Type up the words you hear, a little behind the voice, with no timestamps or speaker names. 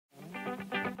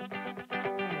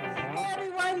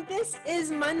This is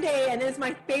Monday and it's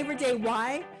my favorite day.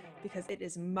 Why? Because it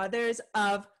is Mothers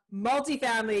of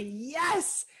Multifamily.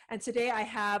 Yes! And today I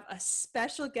have a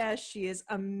special guest. She is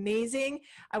amazing.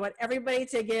 I want everybody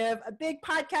to give a big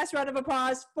podcast round of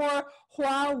applause for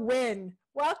Hoa Nguyen.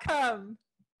 Welcome.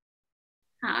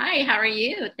 Hi, how are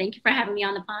you? Thank you for having me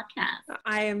on the podcast.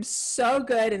 I am so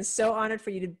good and so honored for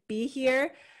you to be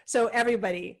here. So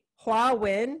everybody, Hoa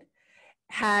Nguyen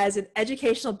has an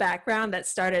educational background that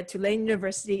started at Tulane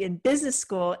University in business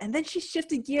school, and then she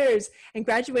shifted gears and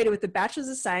graduated with a Bachelor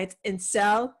of Science in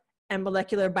cell and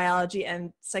molecular biology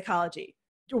and psychology.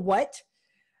 What?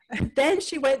 Then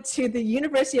she went to the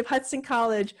University of Hudson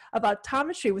College of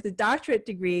Optometry with a doctorate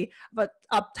degree,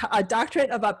 a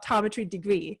Doctorate of Optometry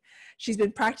degree. She's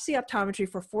been practicing optometry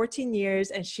for 14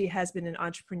 years, and she has been an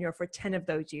entrepreneur for 10 of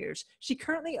those years. She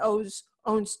currently owns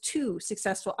 2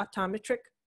 successful optometric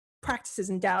practices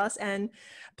in Dallas and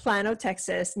Plano,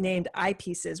 Texas, named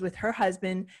Eyepieces, with her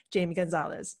husband, Jaime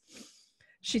Gonzalez.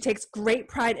 She takes great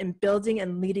pride in building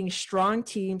and leading strong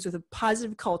teams with a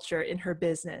positive culture in her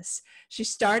business. She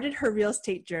started her real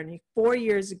estate journey 4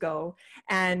 years ago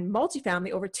and multifamily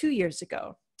over 2 years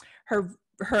ago.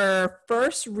 Her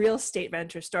first real estate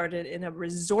venture started in a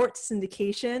resort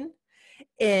syndication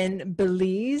in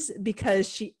Belize because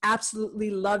she absolutely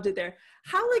loved it there.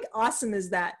 How awesome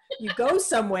is that? You go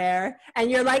somewhere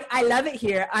and you're like, I love it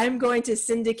here. I'm going to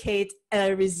syndicate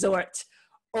a resort.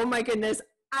 Oh my goodness.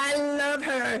 I love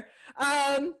her.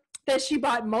 Then she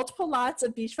bought multiple lots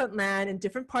of beachfront land in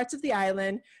different parts of the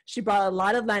island. She bought a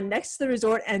lot of land next to the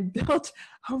resort and built,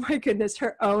 oh my goodness,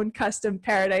 her own custom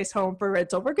paradise home for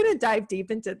rental. We're going to dive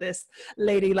deep into this,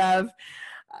 lady love.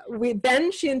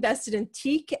 Then she invested in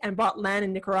teak and bought land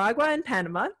in Nicaragua and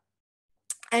Panama.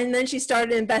 And then she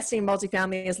started investing in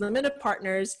multifamily as limited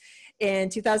partners in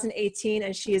 2018,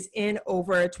 and she is in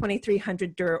over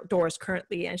 2,300 doors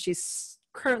currently, and she's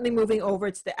currently moving over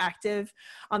to the active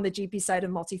on the GP side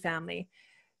of multifamily.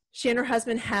 She and her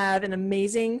husband have an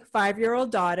amazing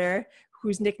 5-year-old daughter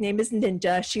whose nickname is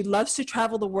Ninja. She loves to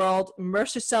travel the world,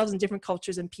 immerse herself in different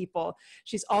cultures and people.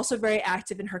 She's also very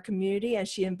active in her community, and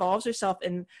she involves herself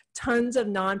in tons of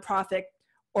nonprofit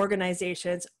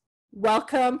organizations.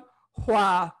 Welcome,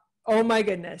 Hoa. Oh my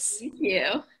goodness. Thank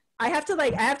you. I have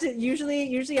to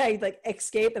usually I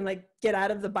escape and get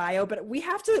out of the bio, but we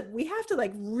have to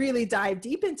really dive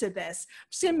deep into this.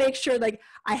 I'm just gonna make sure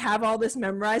I have all this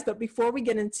memorized. But before we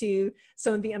get into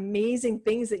some of the amazing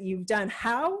things that you've done,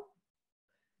 how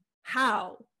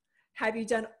have you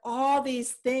done all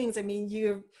these things? I mean,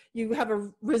 you have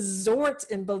a resort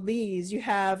in Belize, you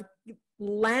have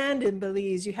land in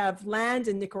Belize, you have land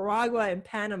in Nicaragua and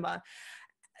Panama,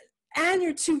 and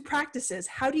your 2 practices.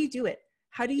 How do you do it?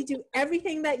 How do you do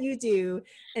everything that you do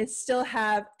and still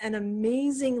have an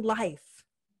amazing life?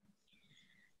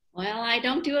 Well, I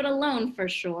don't do it alone for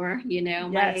sure.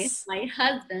 Yes. My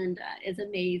husband is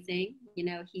amazing.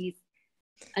 He's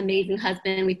an amazing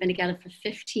husband. We've been together for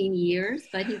 15 years,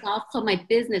 but he's also my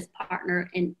business partner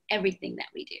in everything that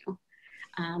we do.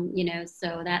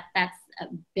 So that's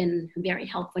been very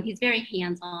helpful. He's very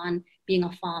hands-on, being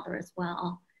a father as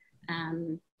well.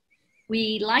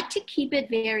 We like to keep it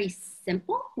very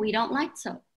simple. We don't like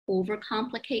to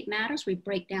overcomplicate matters. We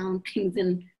break down things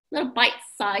in little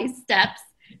bite-sized steps.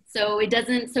 So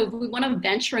if we want to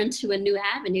venture into a new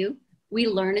avenue, we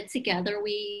learn it together.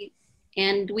 We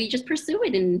just pursue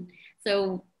it. And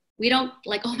so we don't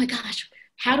oh my gosh,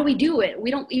 how do we do it?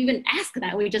 We don't even ask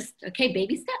that. We just, okay,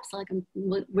 baby steps.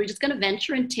 We're just going to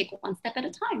venture and take one step at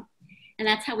a time. And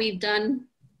that's how we've done,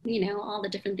 all the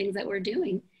different things that we're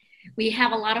doing. We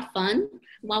have a lot of fun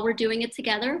while we're doing it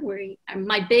together.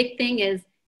 My big thing is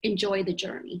enjoy the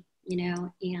journey,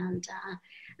 and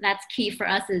that's key for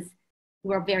us. Is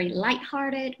we're very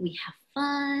lighthearted. We have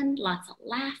fun, lots of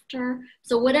laughter.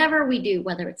 So whatever we do,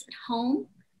 whether it's at home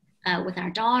with our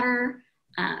daughter,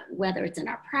 whether it's in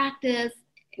our practice,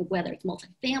 whether it's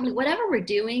multifamily, whatever we're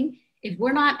doing, if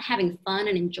we're not having fun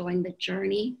and enjoying the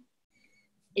journey,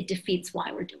 it defeats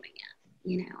why we're doing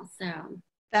it, so.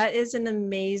 That is an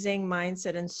amazing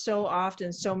mindset, and so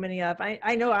often, so many of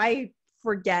I know I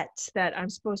forget that I'm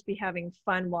supposed to be having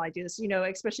fun while I do this.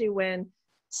 Especially when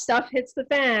stuff hits the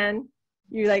fan,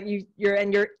 you're in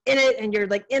it, and you're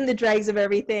in the dregs of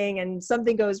everything, and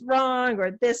something goes wrong,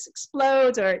 or this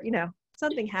explodes, or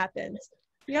something happens.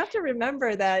 You have to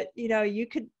remember that you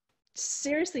could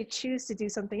seriously choose to do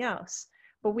something else,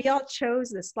 but we all chose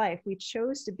this life. We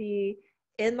chose to be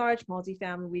in large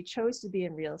multifamily. We chose to be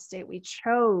in real estate. You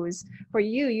chose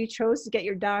to get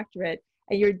your doctorate,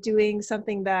 and you're doing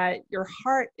something that your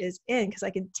heart is in, because I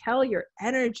can tell your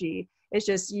energy It's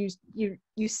just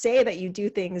you say that you do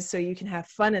things so you can have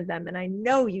fun in them, and I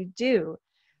know you do.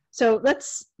 So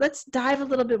let's dive a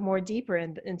little bit more deeper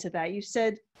into that. You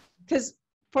said, because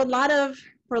for a lot of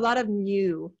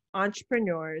new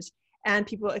entrepreneurs and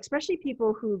people, especially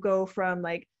people who go from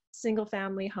like single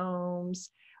family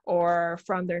homes or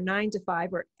from their 9 to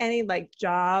 5 or any like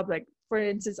job, like for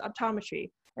instance optometry,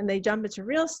 and they jump into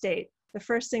real estate, the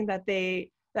first thing that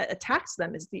attacks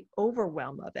them is the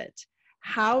overwhelm of it.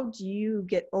 How do you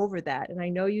get over that? And I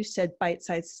know you said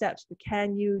bite-sized steps, but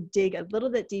can you dig a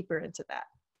little bit deeper into that?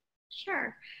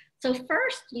 Sure. So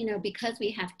first, because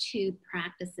we have 2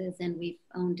 practices and we've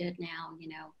owned it now,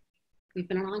 we've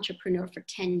been an entrepreneur for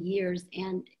 10 years.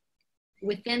 And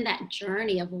within that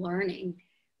journey of learning,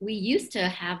 we used to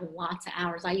have lots of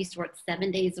hours. I used to work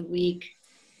 7 days a week,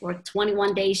 work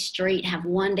 21 days straight, have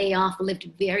 1 day off,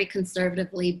 lived very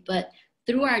conservatively. But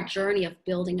through our journey of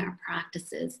building our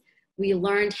practices, we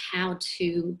learned how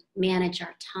to manage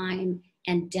our time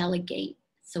and delegate.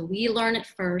 So we learn it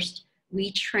first,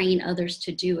 we train others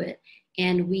to do it,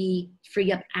 and we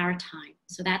free up our time.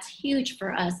 So that's huge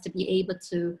for us to be able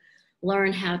to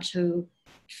learn how to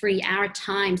free our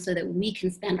time so that we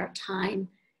can spend our time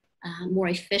more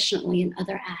efficiently in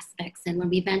other aspects. And when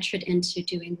we ventured into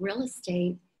doing real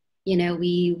estate,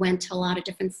 we went to a lot of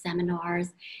different seminars.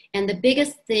 And the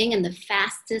biggest thing and the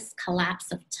fastest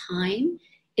collapse of time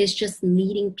is just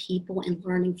meeting people and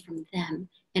learning from them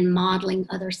and modeling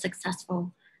other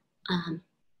successful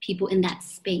people in that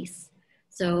space.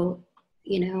 So,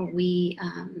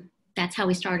 that's how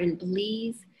we started in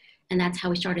Belize, and that's how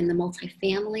we started in the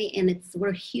multifamily. And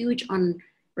we're huge on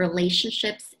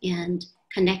relationships and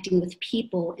connecting with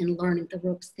people and learning the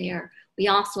ropes there. We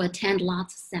also attend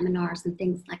lots of seminars and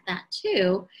things like that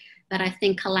too. But I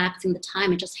think collapsing the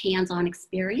time and just hands-on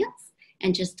experience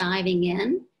and just diving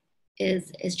in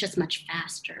is just much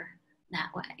faster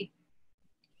that way.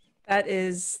 That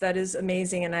is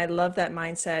amazing. And I love that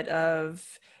mindset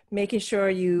of making sure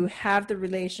you have the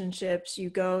relationships, you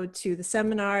go to the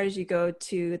seminars, you go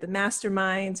to the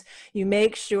masterminds, you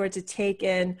make sure to take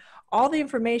in all the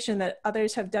information that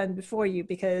others have done before you,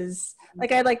 because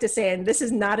like I like to say, and this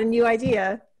is not a new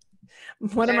idea,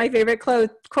 one of my favorite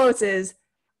quotes is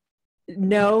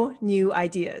no new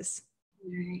ideas.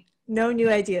 Right. No new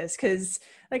ideas. Because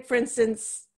like, for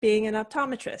instance, being an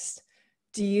optometrist,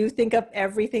 do you think up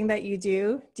everything that you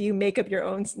do? Do you make up your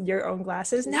own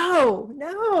glasses?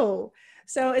 No.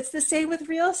 So it's the same with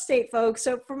real estate, folks.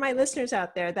 So for my listeners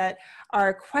out there that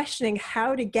are questioning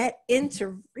how to get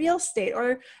into real estate,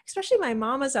 or especially my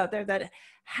mamas out there that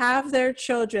have their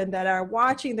children, that are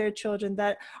watching their children,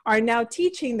 that are now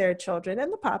teaching their children,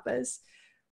 and the papas,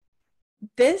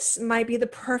 this might be the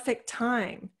perfect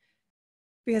time.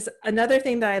 Because another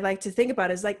thing that I like to think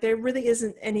about is like, there really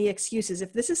isn't any excuses.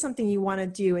 If this is something you want to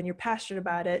do and you're passionate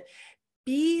about it,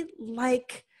 be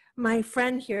like my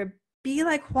friend here, be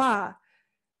like Hoa,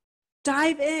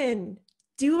 dive in,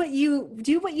 do what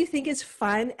you think is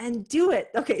fun and do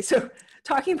it. Okay. So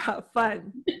talking about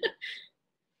fun.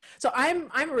 So I'm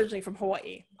originally from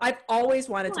Hawaii. I've always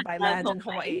wanted to buy land in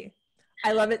Hawaii.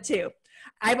 I love it too.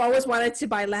 I've always wanted to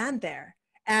buy land there.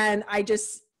 And I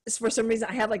just, for some reason,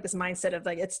 I have like this mindset of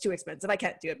like, it's too expensive, I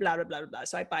can't do it, blah, blah, blah, blah.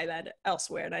 So I buy that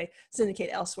elsewhere and I syndicate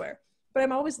elsewhere. But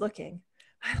I'm always looking.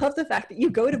 I love the fact that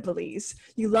you go to Belize,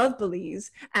 you love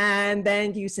Belize, and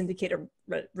then you syndicate a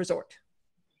resort.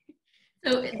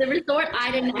 So the resort, I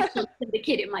didn't actually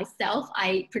syndicate it myself.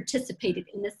 I participated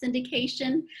in the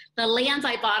syndication. The lands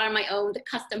I bought on my own, the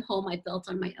custom home I built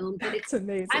on my own. But it's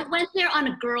amazing. I went there on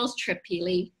a girls' trip,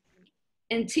 Healy,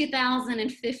 in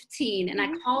 2015, and I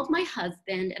called my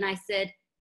husband and I said,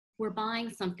 we're buying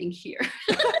something here.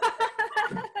 And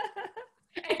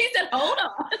he said, hold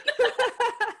on.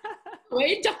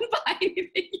 Wait, don't buy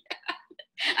anything yet.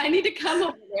 I need to come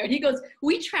over there. And he goes,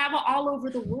 we travel all over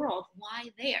the world. Why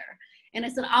there? And I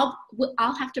said, I'll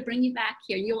have to bring you back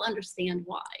here. You'll understand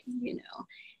why,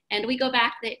 And we go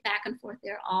back and forth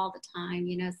there all the time,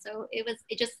 So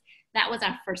that was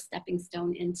our first stepping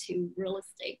stone into real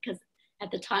estate, because at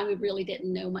the time, we really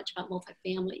didn't know much about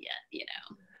multifamily yet,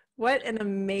 What an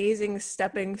amazing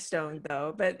stepping stone,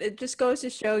 though. But it just goes to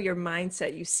show your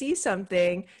mindset. You see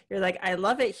something, you're like, I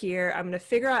love it here. I'm going to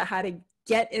figure out how to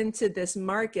get into this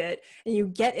market, and you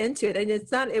get into it. And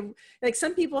it's not like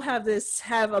some people have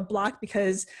a block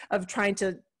because of trying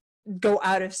to go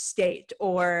out of state,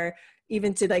 or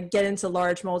even to like get into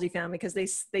large multifamily because they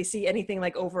see anything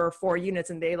like over 4 units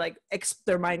and they like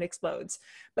their mind explodes.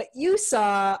 But you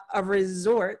saw a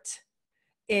resort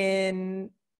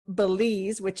in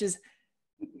Belize, which is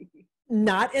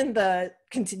not in the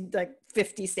like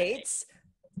 50 states.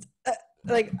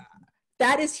 Like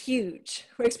that is huge,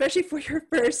 especially for your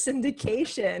first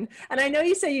syndication. And I know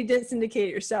you say you didn't syndicate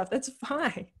it yourself. That's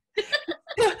fine.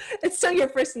 It's still your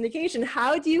first syndication.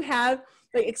 How do you have,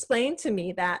 like, explain to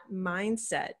me that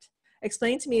mindset.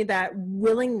 Explain to me that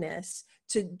willingness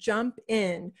to jump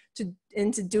into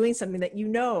doing something that you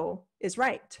know is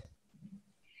right.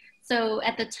 So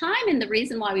at the time, and the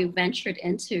reason why we ventured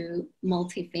into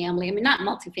multifamily, I mean, not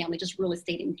multifamily, just real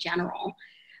estate in general,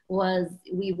 was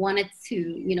we wanted to,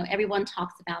 you know, everyone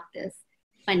talks about this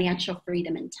financial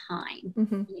freedom and time,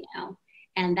 you know,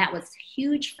 and that was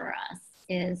huge for us,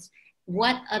 is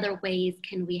what other ways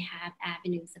can we have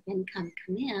avenues of income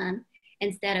come in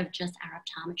instead of just our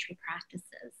optometry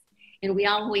practices? And we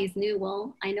always knew,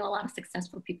 well, I know a lot of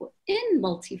successful people in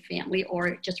multifamily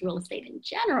or just real estate in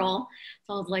general.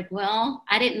 So I was like, well,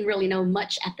 I didn't really know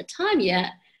much at the time yet,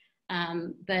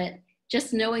 but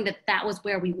just knowing that that was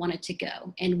where we wanted to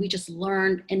go. And we just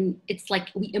learned, and it's like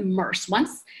we immerse.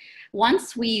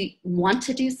 Once we want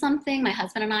to do something, my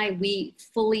husband and I, we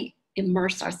fully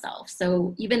immerse ourselves.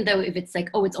 So even though if it's like,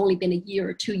 oh, it's only been a year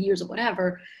or 2 years or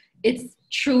whatever, it's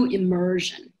true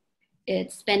immersion.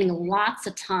 It's spending lots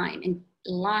of time and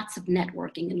lots of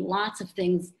networking and lots of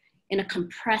things in a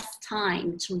compressed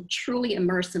time to truly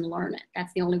immerse and learn it.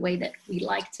 That's the only way that we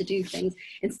like to do things,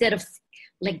 instead of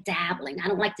like dabbling. I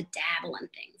don't like to dabble in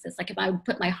things. It's like if I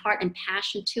put my heart and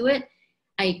passion to it,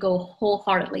 I go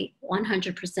wholeheartedly,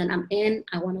 100%. I'm in,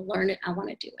 I want to learn it, I want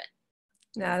to do it.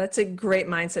 Yeah, that's a great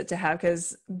mindset to have,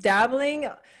 because dabbling,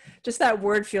 just that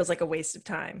word feels like a waste of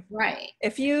time. Right.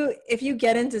 If you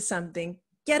get into something,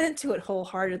 get into it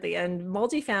wholeheartedly. And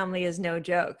multifamily is no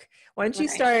joke. Once you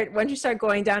start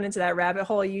going down into that rabbit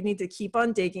hole, you need to keep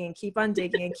on digging and keep on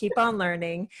digging and keep on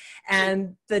learning.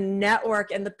 And the network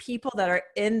and the people that are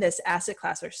in this asset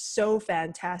class are so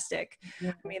fantastic.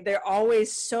 I mean, they're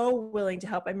always so willing to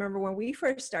help. I remember when we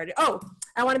first started. Oh,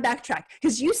 I want to backtrack,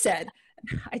 because you said,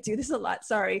 I do this a lot.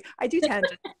 Sorry, I do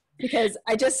tangent because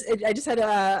I just had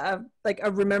a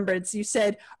remembrance. You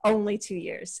said only 2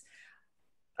 years.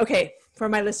 Okay, for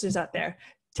my listeners out there,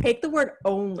 take the word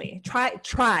only.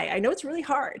 Try. I know it's really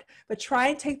hard, but try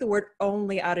and take the word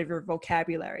only out of your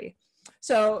vocabulary.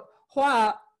 So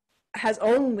Hoa has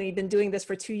only been doing this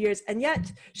for 2 years, and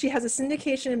yet she has a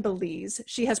syndication in Belize.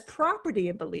 She has property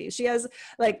in Belize. She has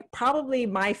like probably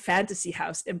my fantasy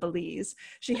house in Belize.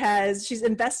 She's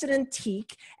invested in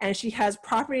teak, and she has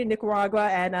property in Nicaragua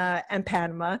and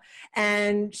Panama,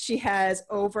 and she has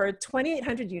over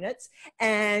 2,800 units.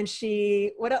 And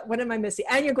what am I missing?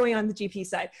 And you're going on the GP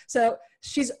side. So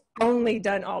she's only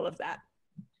done all of that.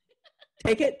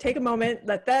 Take a moment,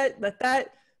 let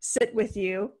that sit with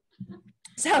you.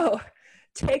 So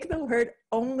take the word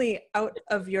only out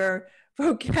of your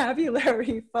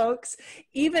vocabulary, folks.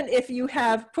 Even if you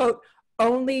have, quote,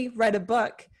 only read a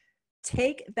book,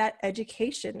 take that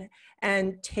education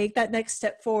and take that next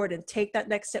step forward and take that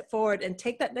next step forward and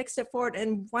take that next step forward.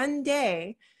 And one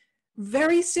day,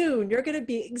 very soon, you're going to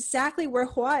be exactly where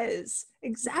Hoa is,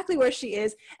 exactly where she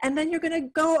is. And then you're going to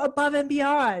go above and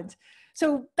beyond.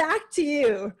 So back to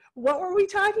you. What were we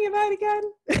talking about again?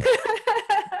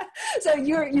 So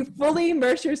you fully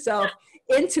immerse yourself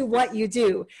into what you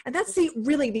do. And that's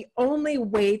really the only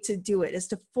way to do it, is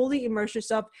to fully immerse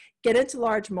yourself, get into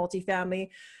large multifamily,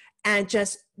 and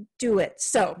just do it.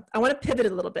 So I want to pivot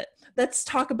a little bit. Let's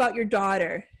talk about your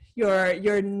daughter, your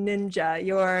ninja,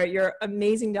 your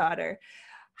amazing daughter.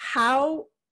 How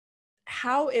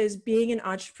is being an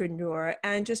entrepreneur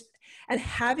and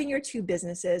having your two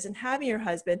businesses and having your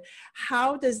husband,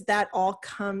 how does that all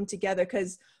come together?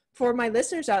 Because for my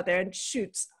listeners out there, and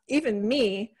shoots, even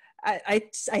me, I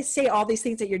say all these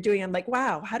things that you're doing. I'm like,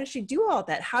 wow, how does she do all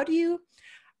that?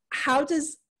 How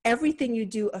does everything you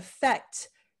do affect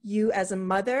you as a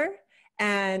mother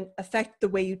and affect the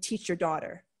way you teach your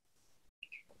daughter?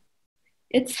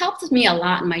 It's helped me a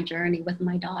lot in my journey with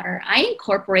my daughter. I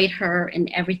incorporate her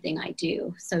in everything I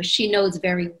do. So she knows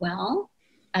very well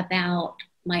about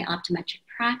my optometric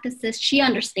practices. She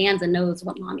understands and knows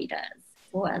what mommy does,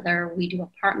 whether we do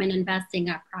apartment investing,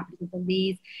 our property in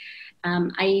Belize.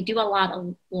 I do a lot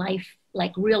of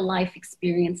real life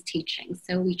experience teaching.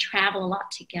 So we travel a lot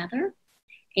together.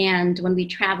 And when we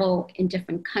travel in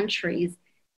different countries,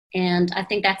 and I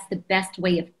think that's the best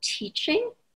way of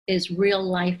teaching, is real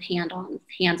life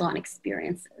hands-on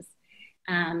experiences.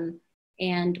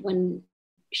 And when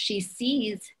she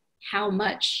sees how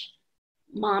much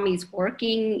mommy's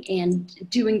working and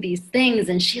doing these things,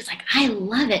 and she's like, I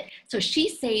love it. So she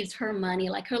saves her money.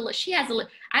 Like I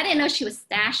didn't know she was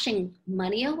stashing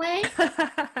money away.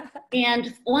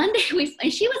 And one day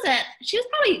she was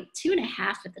probably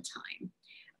 2.5 at the time,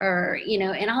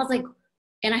 and I was like,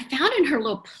 And I found in her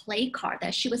little play card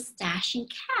that she was stashing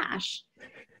cash.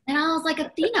 And I was like,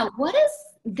 Athena, what is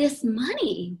this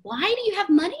money? Why do you have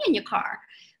money in your car?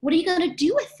 What are you going to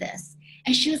do with this?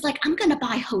 And she was like, I'm going to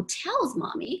buy hotels,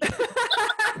 mommy.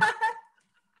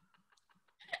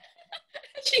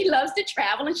 She loves to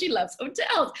travel and she loves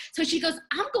hotels. So she goes,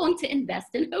 I'm going to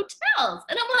invest in hotels.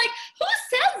 And I'm like, who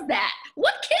says that?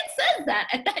 What kid says that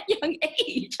at that young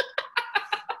age?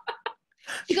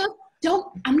 She goes,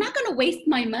 I'm not going to waste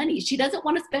my money. She doesn't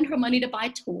want to spend her money to buy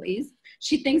toys.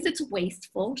 She thinks it's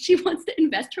wasteful. She wants to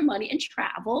invest her money in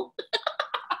travel.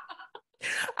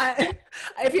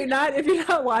 If you're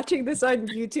not watching this on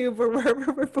YouTube or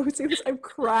wherever we're posting this, I'm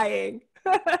crying.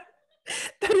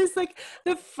 That is like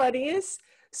the funniest,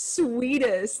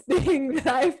 sweetest thing that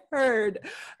I've heard.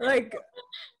 Like,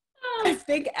 I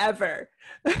think ever.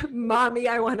 Mommy,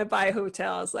 I want to buy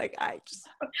hotels. Like, I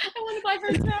want to buy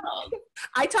hotels.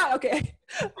 I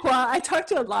talk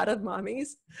to a lot of mommies.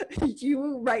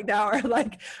 You right now are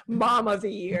like mom of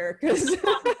the year. Because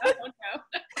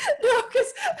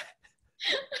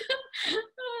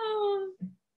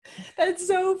that's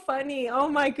so funny. Oh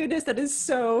my goodness, that is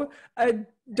so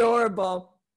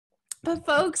adorable. But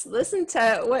folks, listen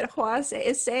to what Hoa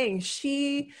is saying.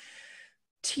 She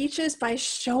teaches by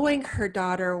showing her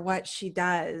daughter what she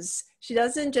does. She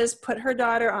doesn't just put her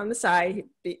daughter on the side.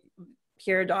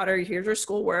 Here, daughter, here's your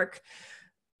schoolwork.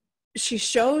 She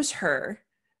shows her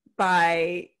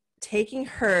by taking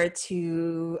her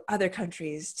to other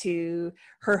countries, to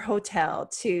her hotel,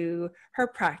 to her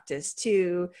practice,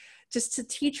 to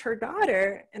teach her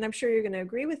daughter. And I'm sure you're going to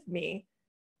agree with me.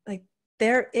 Like,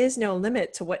 there is no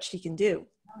limit to what she can do.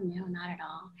 Oh, no, not at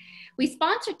all. We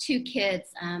sponsored 2 kids,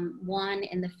 one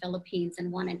in the Philippines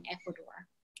and one in Ecuador.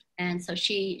 And so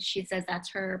she says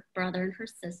that's her brother and her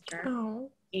sister.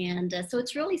 Oh. And so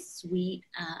it's really sweet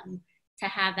to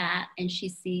have that. And she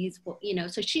sees,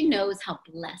 so she knows how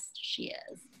blessed she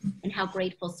is and how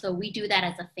grateful. So we do that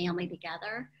as a family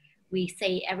together. We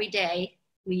say every day,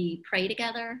 we pray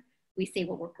together. We say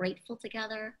what we're grateful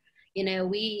together.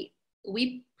 We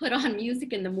put on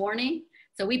music in the morning.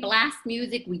 So we blast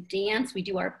music, we dance, we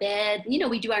do our bed,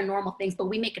 we do our normal things, but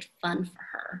we make it fun for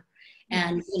her.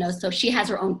 And, so she has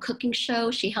her own cooking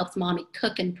show. She helps mommy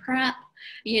cook and prep,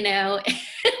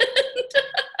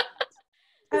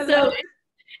 So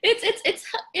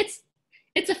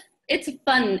it's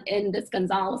fun in this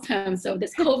Gonzalez home. So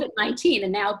this COVID-19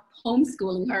 and now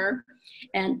homeschooling her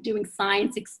and doing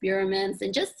science experiments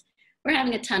and we're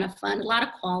having a ton of fun, a lot of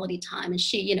quality time. And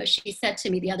she said to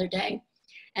me the other day,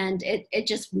 and it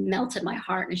just melted my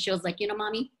heart. And she was like,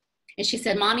 mommy, and she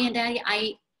said, mommy and daddy,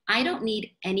 I don't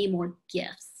need any more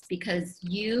gifts because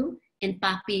you and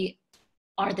papi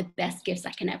are the best gifts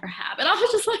I can ever have. And I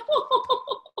was just like,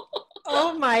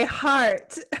 oh my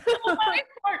heart. Oh my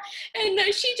heart. And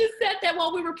she just said that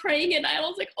while we were praying, and I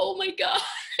was like, oh my God.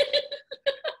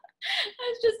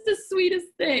 That's just the sweetest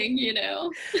thing,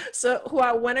 So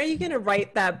Hoa, when are you going to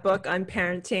write that book on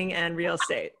parenting and real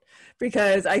estate?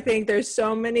 Because I think there's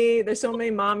so many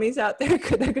mommies out there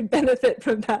that could benefit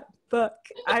from that book.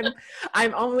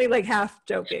 I'm only like half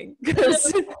joking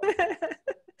because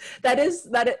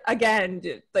again,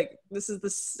 like this is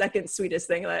the second sweetest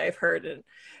thing that I've heard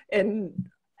in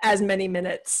as many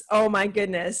minutes. Oh my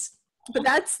goodness. But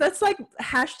that's like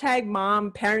hashtag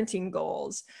mom parenting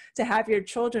goals, to have your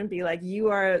children be like, you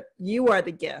are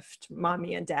the gift,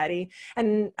 mommy and daddy.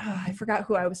 And I forgot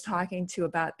who I was talking to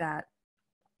about that.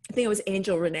 I think it was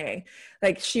Angel Renee.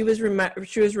 Like she was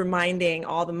reminding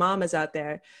all the mamas out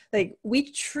there, like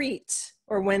we treat,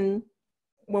 or when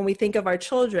we think of our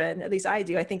children, at least I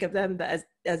do, I think of them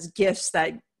as gifts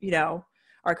that,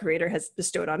 our Creator has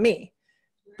bestowed on me.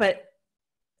 But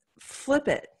flip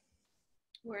it.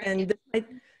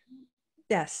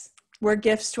 Yes, we're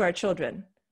gifts to our children.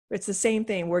 It's the same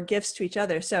thing. We're gifts to each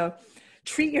other. So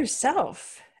treat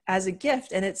yourself as a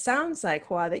gift. And it sounds like,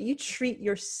 Hoa, that you treat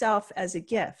yourself as a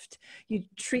gift. You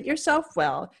treat yourself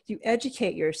well. You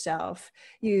educate yourself.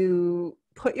 You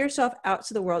put yourself out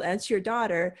to the world and to your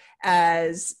daughter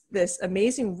as this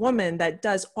amazing woman that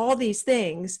does all these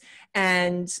things.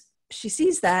 And she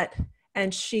sees that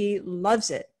and she loves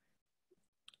it.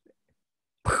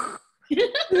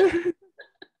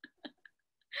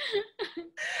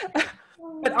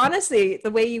 But honestly,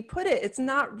 the way you put it, it's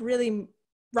not really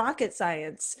rocket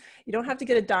science. You don't have to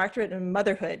get a doctorate in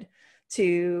motherhood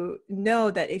to know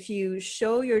that if you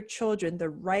show your children the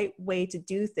right way to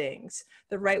do things,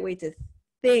 the right way to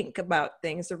think about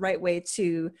things, the right way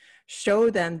to show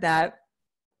them that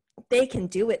they can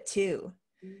do it too,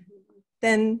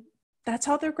 then that's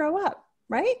how they'll grow up,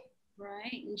 right?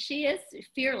 Right. And she is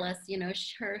fearless. You know,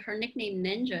 her nickname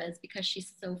Ninja is because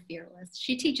she's so fearless.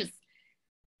 She teaches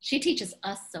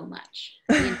us so much.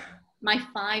 You know, my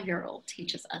 5-year-old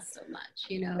teaches us so much,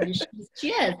 you know, and she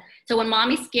is. So when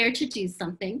mommy's scared to do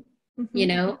something, you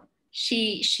know,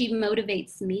 she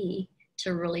motivates me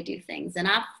to really do things. And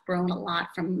I've grown a lot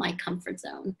from my comfort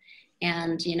zone.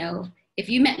 And, you know, if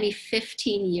you met me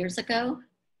 15 years ago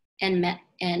and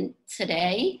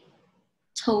today,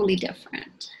 totally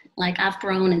different. Like I've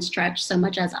grown and stretched so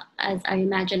much as I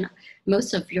imagine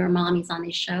most of your mommies on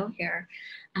this show here.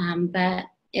 But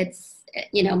it's,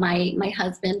 you know, my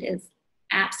husband is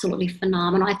absolutely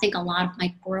phenomenal. I think a lot of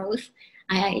my growth,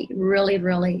 I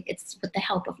really, it's with the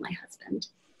help of my husband.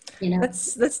 You know,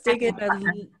 let's dig in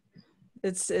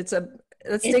let's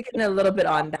dig in a little bit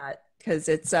on that, because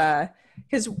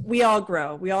we all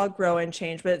grow and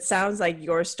change, but it sounds like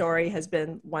your story has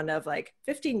been one of like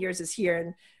 15 years is here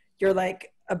and you're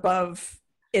like above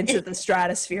into the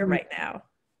stratosphere right now.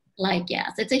 Like,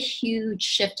 yes, it's a huge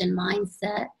shift in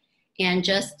mindset. And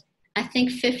just, I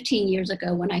think 15 years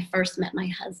ago when I first met my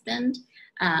husband,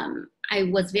 I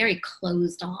was very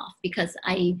closed off because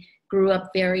I grew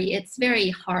up it's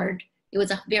very hard. It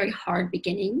was a very hard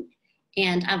beginning.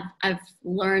 And I've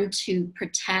learned to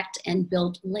protect and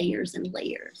build layers and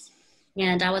layers.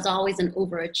 And I was always an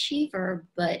overachiever,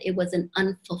 but it was an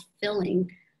unfulfilling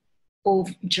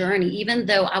journey. Even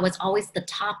though I was always the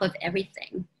top of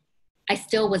everything, I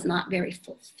still was not very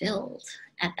fulfilled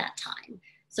at that time.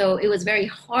 So it was very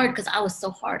hard because I was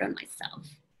so hard on myself.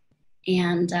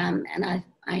 And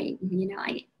I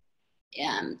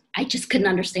just couldn't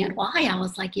understand why. I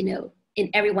was like, you know, in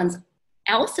everyone's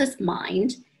else's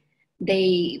mind,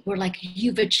 they were like,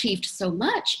 you've achieved so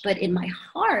much, but in my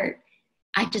heart,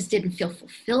 I just didn't feel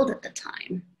fulfilled at the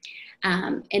time.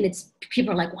 And it's,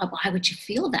 people are like, well, why would you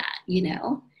feel that, you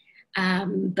know?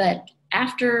 But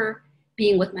after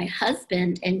being with my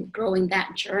husband and growing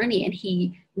that journey, and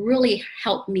he really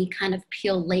helped me kind of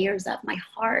peel layers of my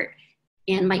heart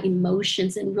and my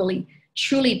emotions and really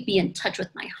truly be in touch with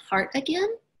my heart again,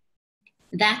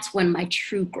 that's when my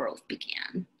true growth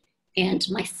began. And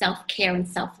my self-care and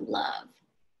self-love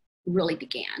really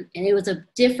began. And it was a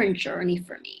different journey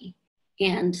for me.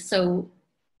 And so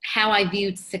how I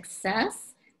viewed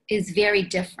success is very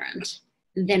different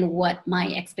than what my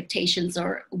expectations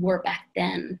were back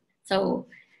then. So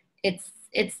it's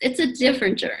a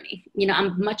different journey. You know,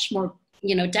 I'm much more,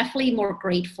 you know, definitely more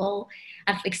grateful.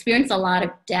 I've experienced a lot of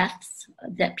deaths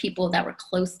that people that were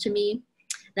close to me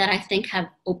that I think have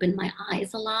opened my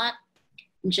eyes a lot.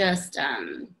 Just,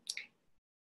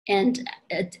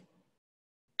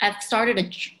 I've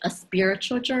started a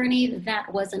spiritual journey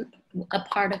that wasn't a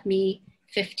part of me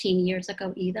 15 years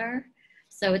ago either.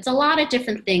 So it's a lot of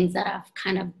different things that I've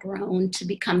kind of grown to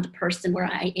become the person where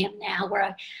I am now,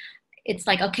 it's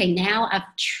like, okay, now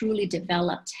I've truly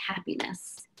developed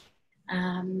happiness,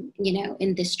 you know,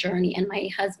 in this journey. And my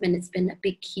husband has been a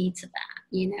big key to that,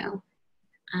 you know.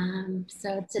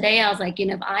 So today I was like, you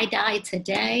know, if I die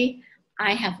today,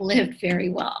 I have lived very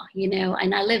well, you know,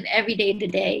 and I live every day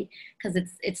today because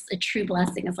it's a true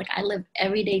blessing. It's like I live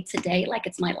every day today like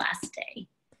it's my last day,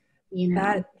 you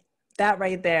know. That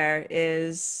right there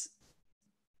is,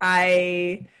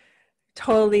 I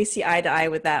totally see eye to eye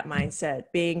with that mindset.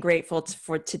 Being grateful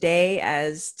for today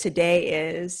as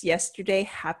today is. Yesterday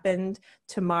happened,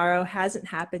 tomorrow hasn't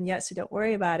happened yet, so don't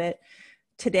worry about it.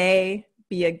 Today,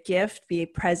 be a gift, be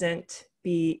present,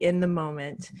 be in the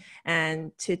moment.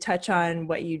 And to touch on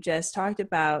what you just talked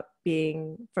about,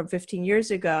 being from 15 years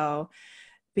ago,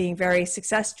 being very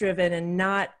success driven and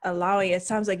not allowing, it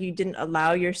sounds like you didn't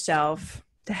allow yourself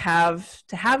to have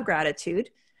gratitude,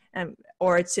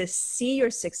 or to see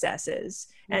your successes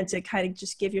and to kind of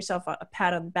just give yourself a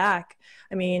pat on the back.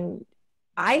 I mean,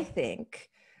 I think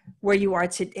where you are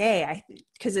today,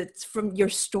 because it's from your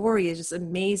story is just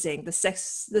amazing. The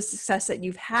success that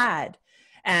you've had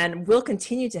and will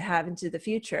continue to have into the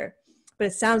future. But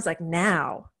it sounds like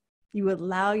now you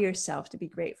allow yourself to be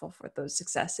grateful for those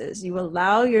successes. You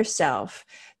allow yourself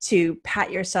to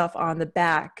pat yourself on the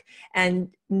back,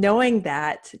 and knowing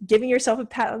that giving yourself a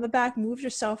pat on the back moves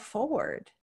yourself forward.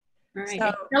 Right.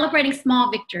 So, celebrating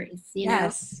small victories, you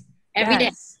know, every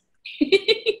day.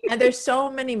 And there's so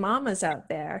many mamas out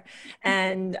there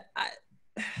and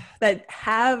that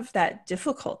have that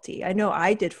difficulty. I know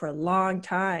I did for a long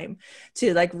time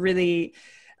to like really,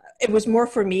 it was more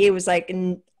for me, it was like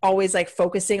always like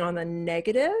focusing on the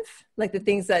negative, like the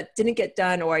things that didn't get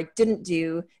done or I didn't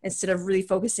do, instead of really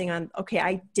focusing on, okay,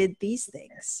 I did these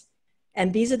things.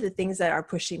 And these are the things that are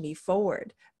pushing me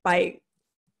forward. By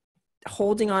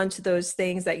holding on to those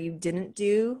things that you didn't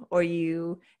do or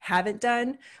you haven't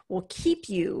done will keep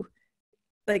you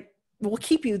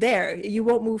there. You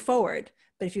won't move forward.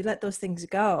 But if you let those things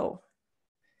go,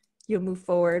 you'll move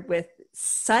forward with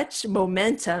such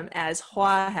momentum as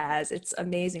Hoa has. It's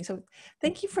amazing. So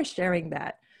thank you for sharing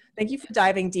that. Thank you for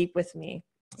diving deep with me.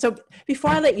 So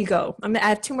before I let you go, I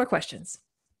have two more questions.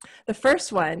 The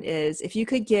first one is, if you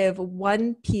could give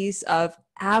one piece of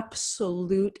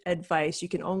absolute advice, you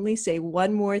can only say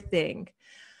one more thing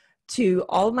to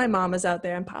all of my mamas out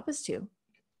there and papas too,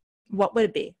 what would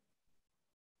it be?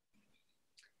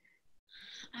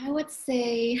 I would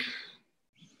say,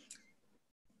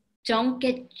 don't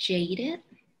get jaded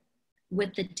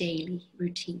with the daily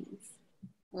routines.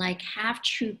 Like, have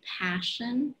true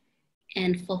passion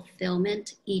and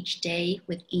fulfillment each day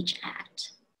with each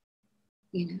act,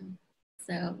 you know.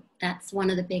 So that's one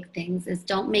of the big things, is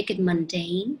don't make it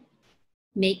mundane.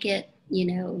 Make it, you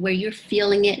know, where you're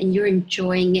feeling it and you're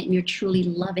enjoying it and you're truly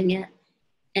loving it,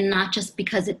 and not just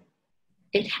because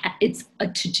it's a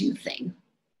to-do thing.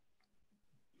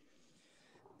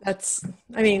 That's,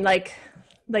 I mean, like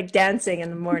dancing in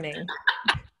the morning,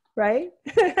 right?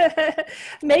 I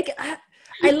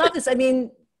love this. I mean,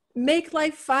 make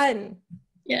life fun.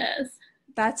 Yes.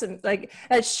 That's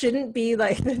that shouldn't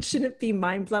be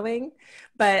mind-blowing,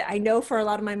 but I know for a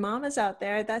lot of my mamas out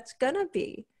there, that's gonna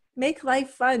be. Make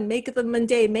life fun, make the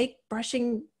mundane, make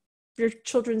brushing your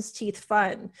children's teeth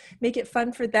fun, make it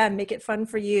fun for them, make it fun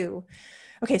for you.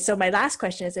 Okay, so my last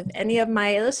question is, if any of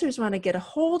my listeners want to get a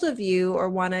hold of you or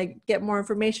want to get more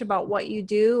information about what you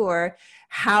do or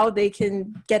how they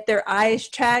can get their eyes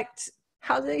checked,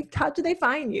 how do they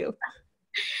find you?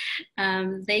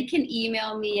 They can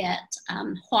email me at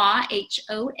Hoa,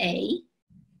 Hoa,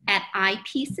 at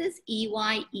eyepieces,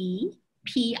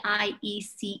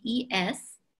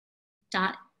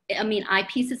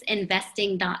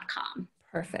 eyepiecesinvesting.com.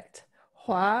 Perfect.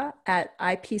 Hoa at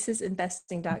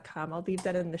eyepiecesinvesting.com. I'll leave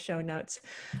that in the show notes.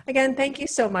 Again, thank you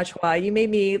so much, Hoa. You made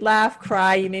me laugh,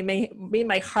 cry. You made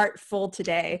my heart full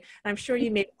today. I'm sure you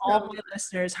made all my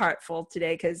listeners' heart full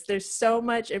today, because there's so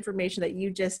much information that you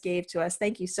just gave to us.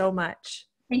 Thank you so much.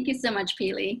 Thank you so much,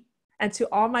 Peely. And to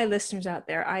all my listeners out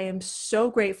there, I am so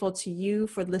grateful to you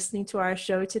for listening to our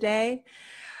show today.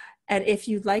 And if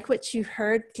you like what you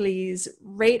heard, please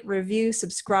rate, review,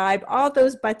 subscribe, all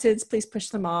those buttons, please push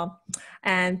them all.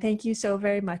 And thank you so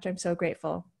very much. I'm so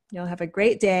grateful. You'll have a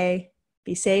great day.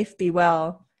 Be safe, be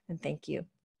well, and thank you.